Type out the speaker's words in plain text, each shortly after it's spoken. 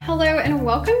Hello and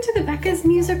welcome to the Becca's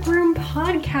Music Room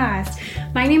podcast.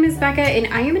 My name is Becca and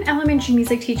I am an elementary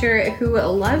music teacher who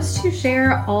loves to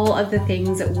share all of the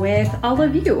things with all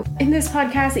of you. In this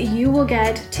podcast, you will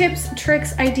get tips,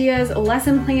 tricks, ideas,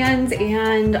 lesson plans,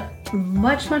 and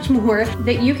much more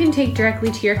that you can take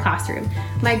directly to your classroom.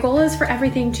 My goal is for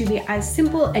everything to be as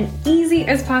simple and easy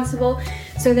as possible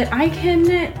so that I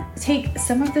can take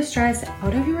some of the stress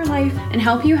out of your life and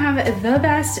help you have the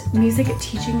best music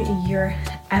teaching year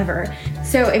ever.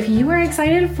 So if you are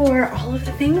excited for all of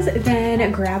the things,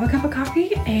 then grab a cup of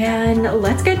coffee and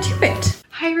let's get to it.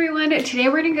 Hi everyone, today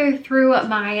we're going to go through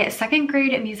my second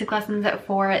grade music lessons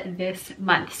for this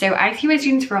month. So I see my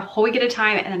students for a whole week at a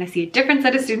time and then I see a different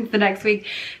set of students the next week.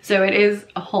 So it is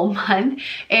a whole month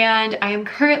and I am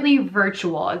currently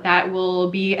virtual. That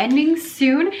will be ending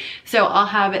soon. So I'll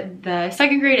have the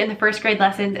second grade and the first grade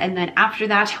lessons, and then after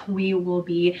that we will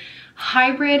be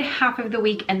hybrid half of the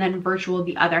week and then virtual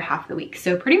the other half of the week.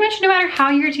 So pretty much no matter how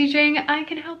you're teaching, I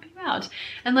can help you out.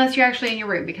 Unless you're actually in your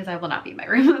room, because I will not be in my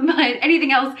room, but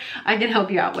anything else I can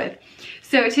help you out with.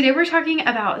 So today we're talking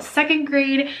about second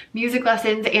grade music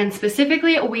lessons, and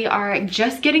specifically we are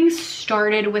just getting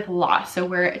started with law. So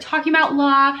we're talking about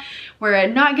law. We're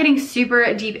not getting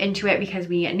super deep into it because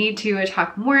we need to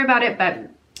talk more about it,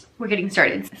 but we're getting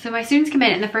started. So my students come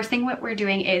in and the first thing what we're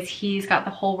doing is He's Got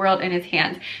the Whole World in His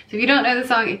Hands. So if you don't know the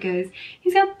song, it goes,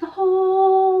 he's got the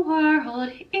whole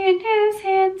world in his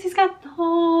hands. He's got the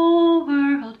whole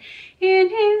world in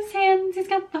his hands. He's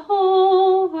got the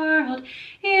whole world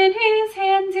in his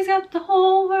hands. He's got the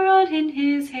whole world in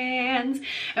his hands.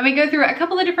 And we go through a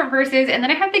couple of different verses, and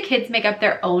then I have the kids make up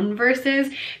their own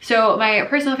verses. So my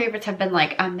personal favorites have been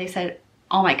like, they said,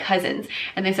 all my cousins,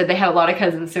 and they said they had a lot of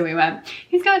cousins, so we went,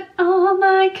 he's got all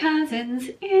my cousins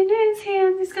in his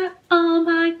hands. He's got all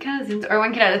my cousins. Or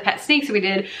one kid had a pet snake, so we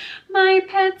did my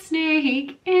pet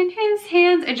snake in his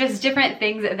hands, and just different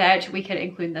things that we could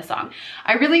include in the song.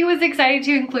 I really was excited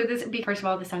to include this because first of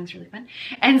all, the song's really fun,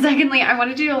 and secondly, I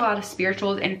wanted to do a lot of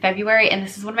spirituals in February, and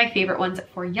this is one of my favorite ones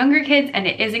for younger kids, and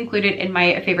it is included in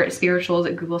my favorite spirituals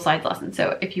Google Slides lesson.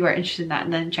 So if you are interested in that,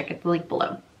 then check out the link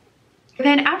below.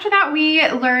 Then after that, we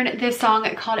learn this song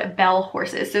called Bell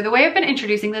Horses. So the way I've been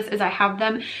introducing this is I have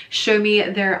them show me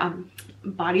their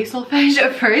body solfege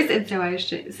at first. And so I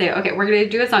should say, okay, we're going to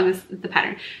do a song. This is the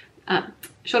pattern.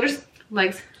 Shoulders,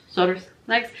 legs, shoulders,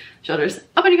 legs, shoulders,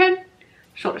 up on your head,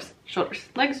 shoulders, shoulders,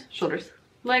 legs, shoulders,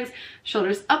 legs,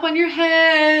 shoulders, up on your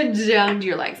head, down to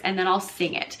your legs. And then I'll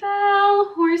sing it.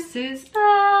 Bell horses,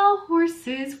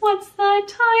 what's the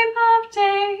time of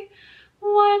day?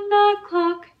 1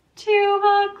 o'clock.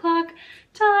 2 o'clock,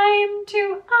 time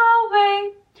to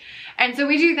away. And so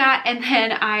we do that, and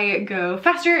then I go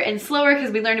faster and slower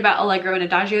because we learned about Allegro and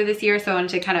Adagio this year, so I wanted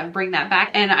to kind of bring that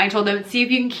back. And I told them, see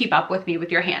if you can keep up with me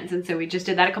with your hands. And so we just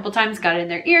did that a couple times, got it in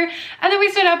their ear, and then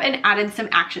we stood up and added some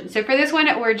action. So for this one,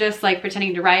 we're just like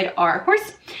pretending to ride our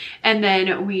horse, and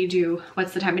then we do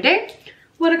what's the time of day?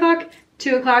 1 o'clock,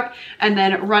 2 o'clock, and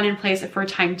then run in place for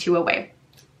time to away.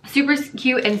 Super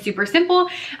cute and super simple.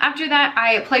 After that,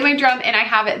 I play my drum and I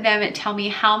have them tell me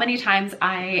how many times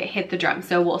I hit the drum.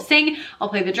 So we'll sing, I'll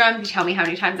play the drum, you tell me how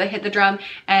many times I hit the drum,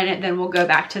 and then we'll go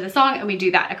back to the song, and we do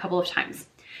that a couple of times.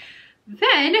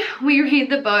 Then we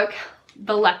read the book,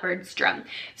 The Leopard's Drum.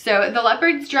 So The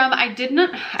Leopard's Drum, I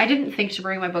didn't think to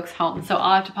bring my books home, so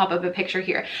I'll have to pop up a picture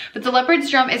here. But The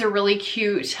Leopard's Drum is a really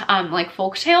cute like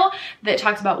folk tale that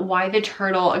talks about why the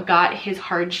turtle got his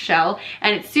hard shell,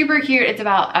 and it's super cute. It's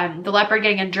about the leopard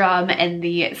getting a drum and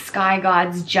the sky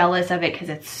god's jealous of it because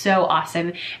it's so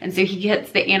awesome, and so he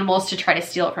gets the animals to try to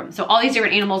steal it from him. So all these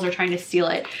different animals are trying to steal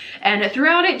it, and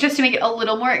throughout it, just to make it a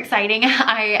little more exciting,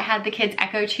 I had the kids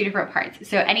echo 2 different parts.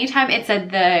 So anytime it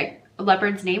said the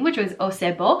leopard's name, which was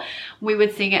Osebo, we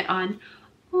would sing it on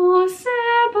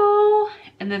Osebo,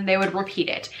 and then they would repeat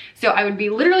it. So I would be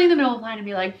literally in the middle of the line and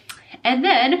be like, and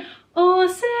then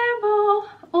Osebo,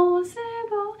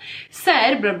 Osebo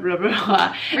said blah blah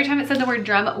blah. Every time it said the word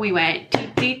drum, we went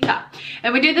tee-tee-ta.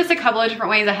 And we did this a couple of different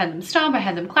ways. I had them stomp, I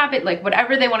had them clap it, like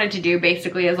whatever they wanted to do,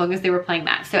 basically, as long as they were playing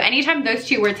that. So anytime those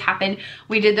 2 words happen,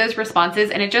 we did those responses,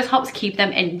 and it just helps keep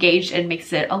them engaged and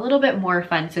makes it a little bit more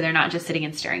fun so they're not just sitting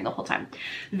and staring the whole time.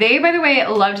 They, by the way,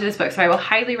 loved this book, so I will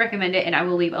highly recommend it, and I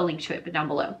will leave a link to it down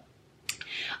below.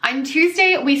 On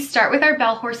Tuesday, we start with our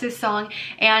Bell Horses song,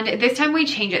 and this time we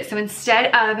change it. So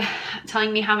instead of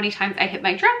telling me how many times I hit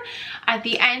my drum, at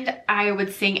the end, I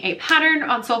would sing a pattern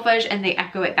on solfege and they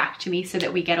echo it back to me so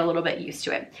that we get a little bit used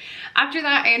to it. After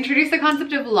that, I introduced the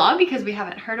concept of law because we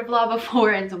haven't heard of law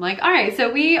before, and so I'm like, all right,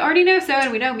 so we already know so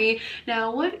and we know me.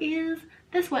 Now, what is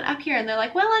this one up here, and they're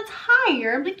like, well, it's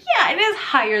higher. I'm like, yeah, it is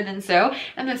higher than so,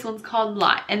 and this one's called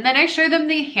lot. And then I show them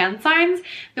the hand signs.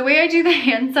 The way I do the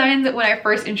hand signs when I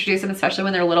first introduce them, especially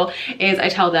when they're little, is I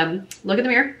tell them, look in the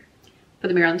mirror, put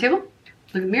the mirror on the table,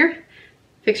 look in the mirror,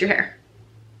 fix your hair.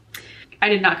 I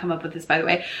did not come up with this, by the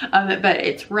way, but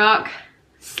it's rock,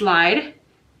 slide,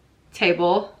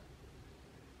 table,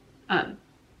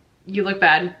 you look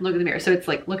bad, look in the mirror. So it's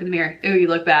like, look in the mirror, ooh, you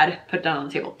look bad, put it down on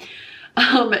the table.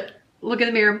 Look in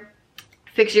the mirror,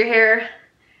 fix your hair.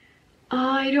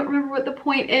 I don't remember what the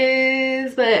point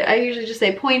is, but I usually just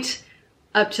say point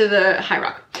up to the high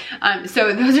rock.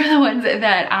 So those are the ones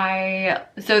that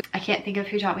so I can't think of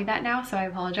who taught me that now, so I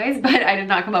apologize, but I did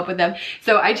not come up with them.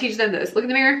 So I teach them those. Look in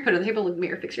the mirror, put it on the table, look in the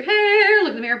mirror, fix your hair,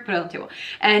 look in the mirror, put it on the table.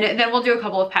 And then we'll do a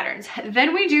couple of patterns.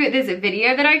 Then we do this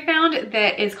video that I found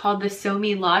that is called the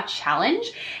Somi Law Challenge.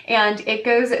 And it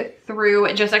goes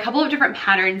through just a couple of different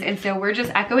patterns. And so we're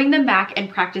just echoing them back and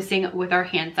practicing with our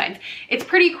hand signs. It's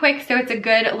pretty quick, so it's a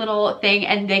good little thing.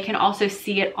 And they can also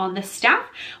see it on the staff,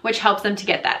 which helps them to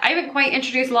get that. I haven't quite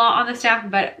introduced law on the staff,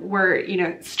 but we're, you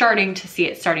know, starting to see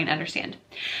it, starting to understand.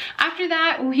 After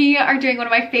that, we are doing one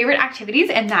of my favorite activities,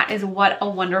 and that is What a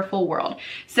Wonderful World.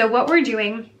 So what we're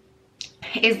doing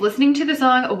is listening to the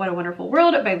song What a Wonderful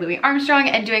World by Louis Armstrong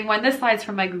and doing one of the slides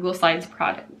from my Google Slides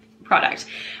product.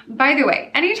 By the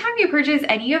way, anytime you purchase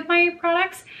any of my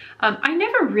products, I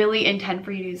never really intend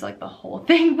for you to use like the whole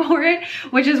thing for it,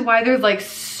 which is why there's like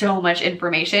so much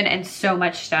information and so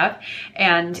much stuff.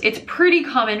 And it's pretty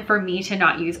common for me to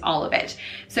not use all of it.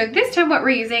 So this time what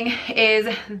we're using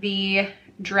is the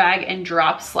drag and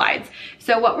drop slides.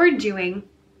 So what we're doing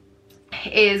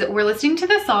is we're listening to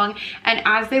the song, and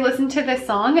as they listen to the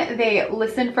song, they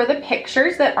listen for the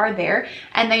pictures that are there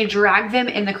and they drag them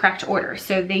in the correct order.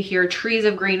 So they hear trees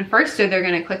of green first, so they're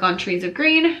going to click on trees of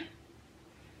green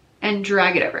and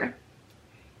drag it over.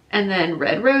 And then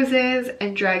red roses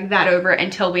and drag that over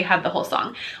until we have the whole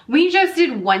song. We just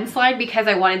did one slide because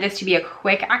I wanted this to be a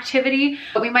quick activity,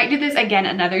 but we might do this again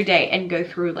another day and go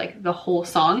through like the whole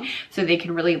song so they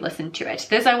can really listen to it.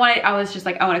 This I was just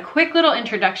like, I want a quick little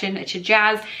introduction to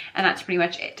jazz, and that's pretty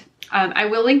much it. I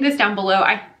will link this down below.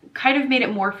 I kind of made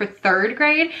it more for 3rd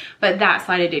grade, but that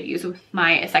slide I did use with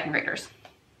my 2nd graders.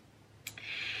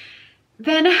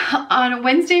 Then on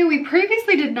Wednesday, we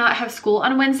previously did not have school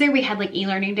on Wednesday. We had like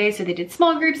e-learning day, so they did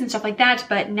small groups and stuff like that,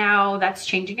 but now that's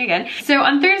changing again. So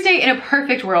on Thursday, in a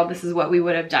perfect world, this is what we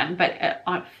would have done, but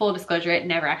on full disclosure, it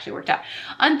never actually worked out.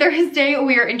 On Thursday,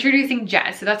 we are introducing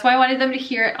jazz. So that's why I wanted them to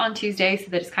hear it on Tuesday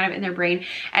so that it's kind of in their brain.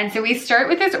 And so we start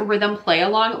with this rhythm play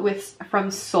along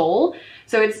from soul.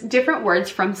 So it's different words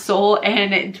from soul,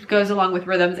 and it goes along with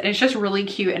rhythms, and it's just really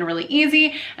cute and really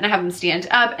easy. And I have them stand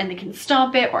up and they can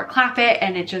stomp it or clap it,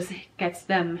 and it just gets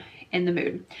them in the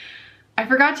mood. I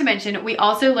forgot to mention, we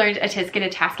also learned a Tisket a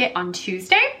Tasket on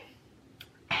Tuesday.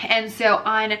 And so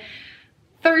on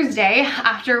Thursday,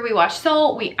 after we watched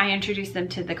Soul, I introduced them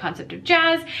to the concept of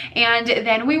jazz, and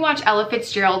then we watched Ella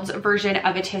Fitzgerald's version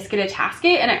of a Tisket a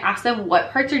Tasket, and I asked them what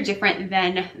parts are different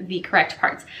than the correct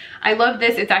parts. I love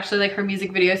this. It's actually like her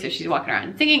music video, so she's walking around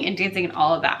and singing and dancing and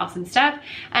all of that awesome stuff.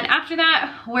 And after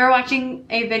that, we're watching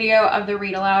a video of the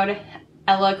read aloud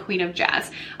Ella, Queen of Jazz.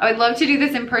 I would love to do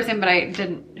this in person, but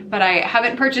I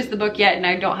haven't purchased the book yet, and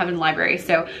I don't have it in the library,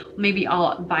 so maybe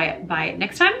I'll buy it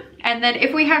next time. And then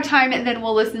if we have time, then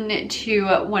we'll listen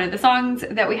to one of the songs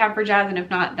that we have for jazz, and if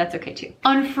not, that's okay too.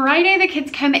 On Friday, the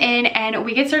kids come in and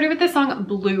we get started with the song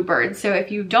Bluebird. So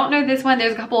if you don't know this one,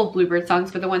 there's a couple of Bluebird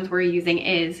songs, but the ones we're using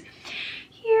is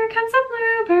here comes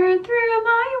a bluebird through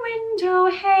my window,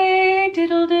 hey,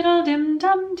 diddle diddle dim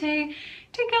dum day.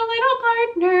 Take a little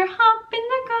partner, hop in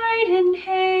the garden,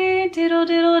 hey, diddle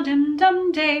diddle dim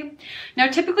dum day. Now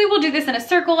typically we'll do this in a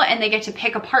circle and they get to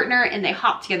pick a partner and they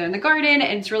hop together in the garden,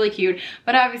 and it's really cute,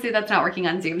 but obviously that's not working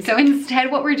on Zoom. So instead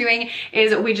what we're doing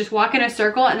is we just walk in a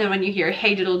circle, and then when you hear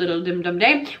hey diddle diddle dim dum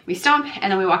day, we stomp,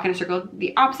 and then we walk in a circle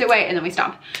the opposite way, and then we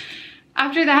stomp.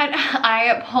 After that,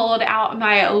 I pulled out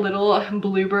my little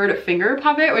bluebird finger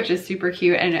puppet, which is super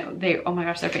cute, and oh my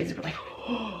gosh, their faces were like,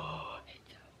 oh.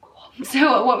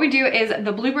 So what we do is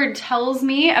the bluebird tells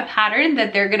me a pattern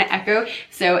that they're gonna echo.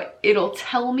 So it'll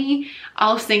tell me,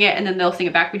 I'll sing it, and then they'll sing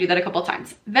it back. We do that a couple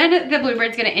times. Then the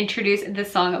bluebird's gonna introduce the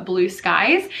song Blue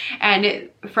Skies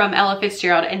from Ella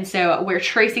Fitzgerald. And so we're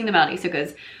tracing the melody. So it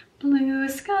goes, blue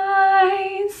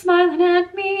skies smiling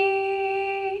at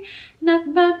me,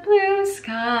 nothing but blue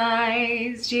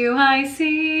skies do I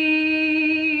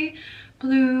see.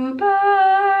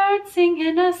 Bluebird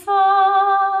singing a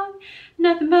song,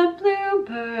 nothing but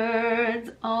bluebirds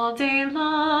all day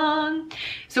long.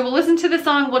 So we'll listen to the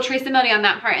song, we'll trace the melody on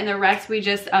that part, and the rest we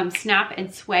just snap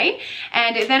and sway.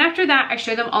 And then after that, I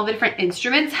show them all the different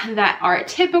instruments that are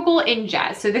typical in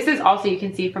jazz. So this is also, you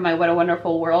can see from my What a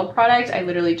Wonderful World product, I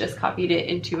literally just copied it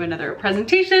into another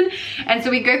presentation. And so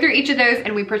we go through each of those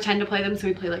and we pretend to play them. So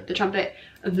we play like the trumpet,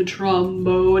 the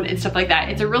trombone, and stuff like that.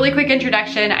 It's a really quick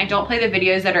introduction. I don't play the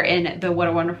videos that are in the What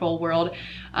a Wonderful World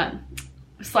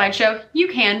slideshow. You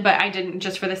can, but I didn't,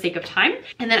 just for the sake of time.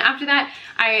 And then after that,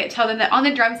 I tell them that on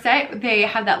the drum set, they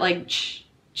have that like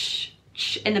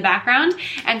in the background,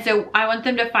 and so I want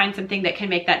them to find something that can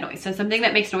make that noise. So something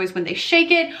that makes noise when they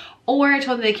shake it, or I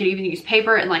told them they could even use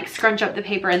paper and like scrunch up the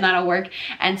paper, and that'll work.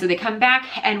 And so they come back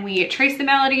and we trace the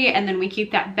melody, and then we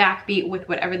keep that backbeat with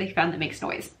whatever they found that makes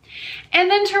noise. And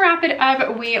then to wrap it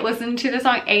up, we listen to the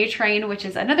song A Train, which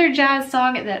is another jazz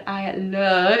song that I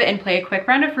love, and play a quick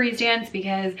round of freeze dance,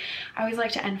 because I always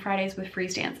like to end Fridays with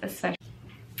freeze dance, especially.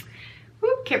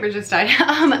 Whoop, camera just died.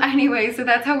 Anyway, so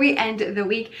that's how we end the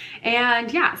week.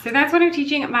 And yeah, so that's what I'm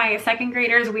teaching my second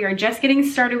graders. We are just getting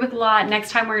started with law. Next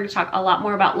time we're going to talk a lot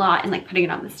more about law and like putting it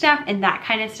on the staff and that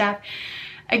kind of stuff.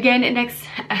 Again,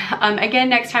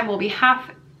 next time we'll be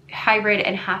half hybrid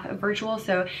and half virtual.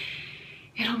 So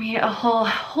it'll be a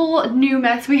whole new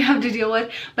mess we have to deal with.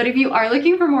 But if you are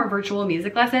looking for more virtual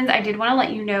music lessons, I did want to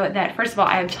let you know that, first of all,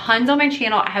 I have tons on my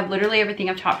channel. I have literally everything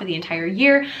I've taught for the entire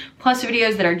year, plus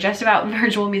videos that are just about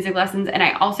virtual music lessons. And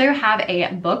I also have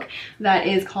a book that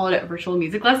is called Virtual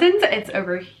Music Lessons. It's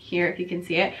over here if you can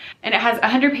see it. And it has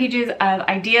 100 pages of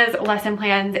ideas, lesson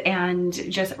plans, and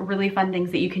just really fun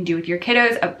things that you can do with your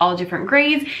kiddos of all different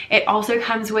grades. It also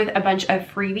comes with a bunch of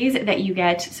freebies that you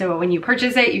get. So when you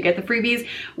purchase it, you get the freebies,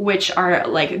 which are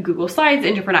like Google Slides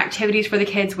and different activities for the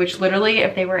kids, which literally,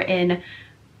 if they were in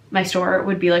my store,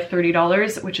 would be like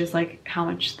 $30, which is like how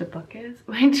much the book is,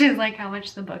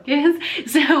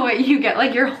 So you get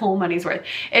like your whole money's worth.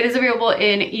 It is available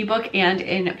in ebook and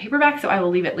in paperback, so I will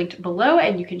leave it linked below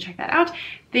and you can check that out.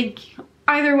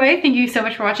 Either way, thank you so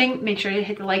much for watching. Make sure to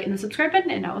hit the like and the subscribe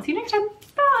button, and I will see you next time.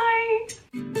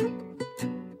 Bye.